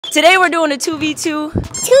Today we're doing a 2v2. 2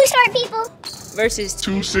 short people Versus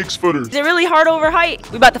 2 6-footers. Is it really hard over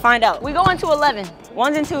height? We about to find out. We going to 11.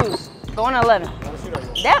 1s and 2s. Going to 11.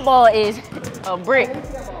 That ball is a brick.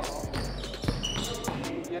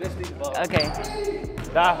 Okay.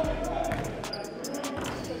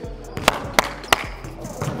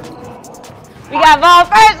 We got ball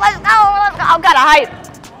first. Let's go. Let's go. I'm kind of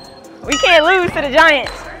hyped. We can't lose to the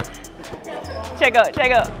Giants. Check out.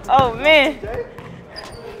 Check out. Oh, man.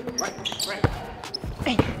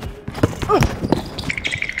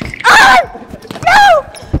 Ah! No!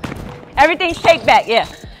 Everything's take back, yeah.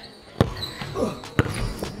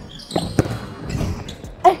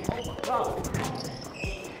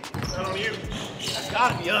 That's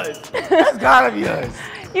gotta be us. That's gotta be us.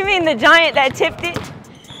 You mean the Giant that tipped it?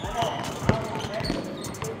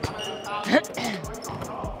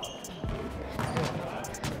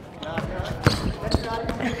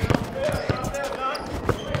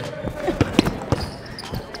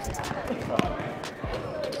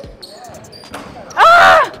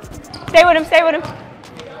 Ah! Stay with him, stay with him.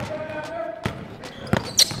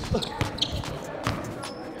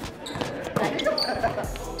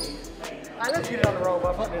 Let's get it on the road,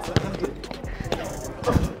 but fuck this. Let's get it.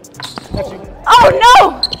 Oh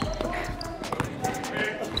no!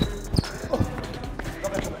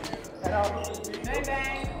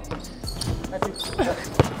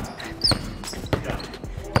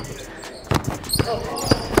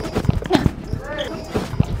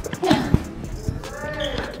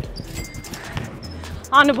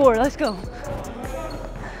 On the board, let's go.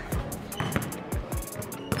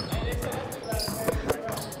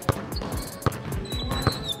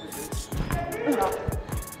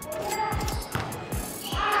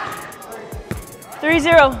 Three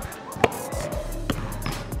zero.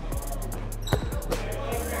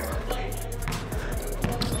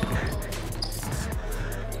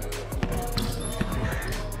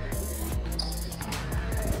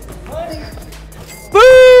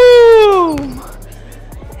 Boom!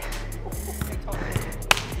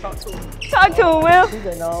 Talk to him, Will.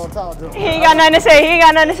 He ain't got nothing to say. He ain't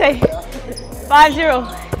got nothing to say. 5-0.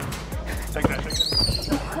 Take that.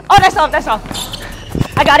 Oh, that's off. That's off.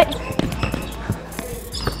 I got it.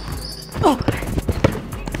 Oh.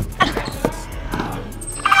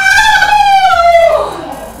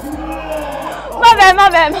 My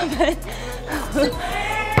bad. I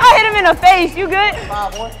hit him in the face. You good?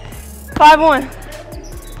 5-1. 5-1.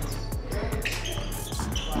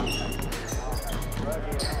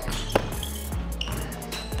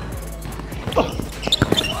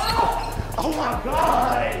 Oh my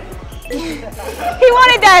God! He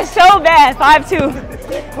wanted that so bad. 5-2.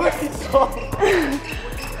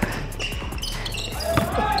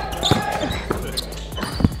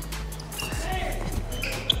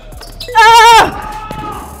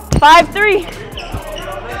 Ah! 5-3.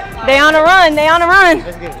 They on a run. They on a run.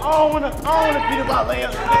 Let's get it. I don't wanna beat about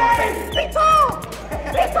layups. They tall.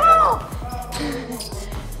 They tall.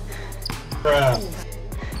 Bruh.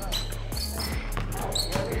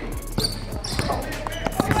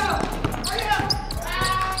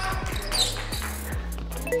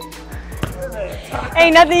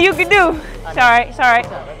 Ain't nothing you can do. It's all right. It's all right.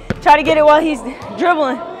 Try to get it while he's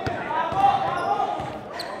dribbling.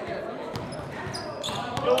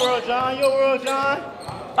 Your world, John. Your world, John.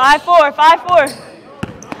 5-4. 5-4.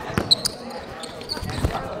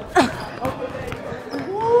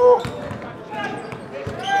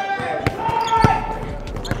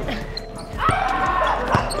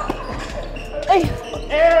 Hey.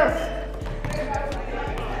 Air.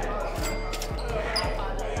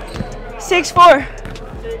 6-4.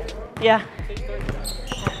 Yeah.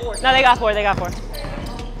 No, they got 4. They got 4.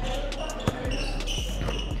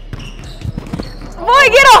 Boy,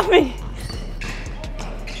 get off me!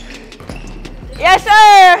 Yes,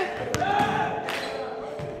 sir.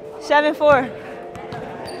 7-4.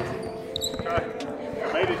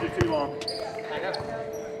 Made it too long.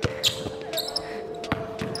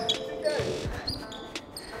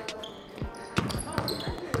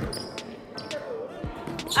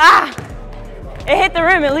 Ah! It hit the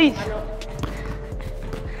rim at least.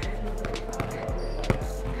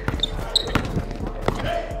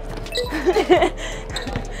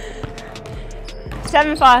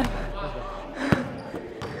 Seven, 5.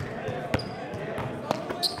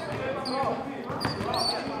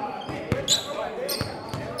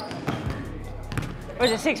 Or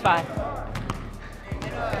is it 6-5?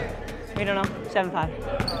 We don't know. 7-5.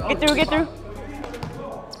 Get through, get through.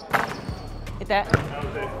 Hit that.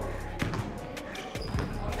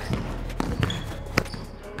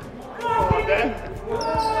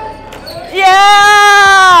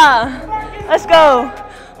 Yeah! Let's go.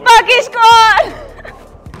 Fucking squad!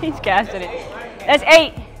 He's casting it. That's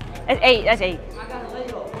 8. That's 8. That's 8.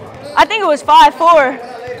 I think it was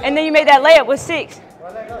 5-4, and then you made that layup with 6.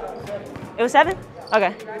 It was 7?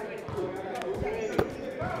 Okay.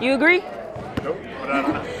 You agree? Nope. But I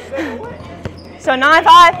don't know. So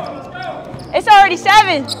 9-5? It's already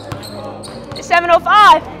 7. It's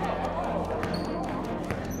 7:05.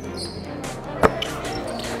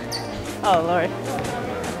 Oh, Lord.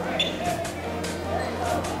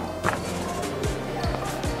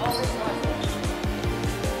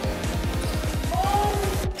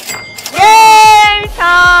 Game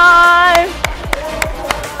time!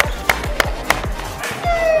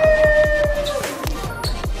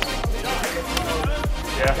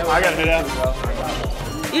 Yeah, I gotta do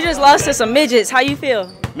that. You just lost to some midgets. How you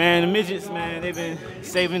feel? Man, the midgets, man, they've been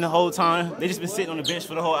saving the whole time. They just been sitting on the bench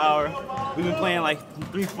for the whole hour. We've been playing like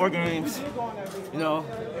 3-4 games. You know,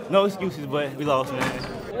 no excuses, but we lost,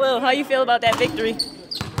 man. Will, how you feel about that victory?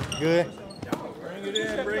 Good.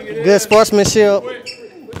 Good sportsmanship.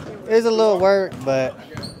 It's a little work, but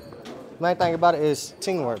main thing about it is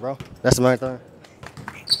teamwork, bro. That's the main thing.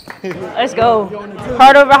 Let's go.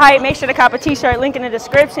 Hard over height. Make sure to cop a t-shirt. Link in the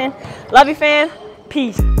description. Love you, fam.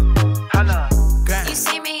 Peace.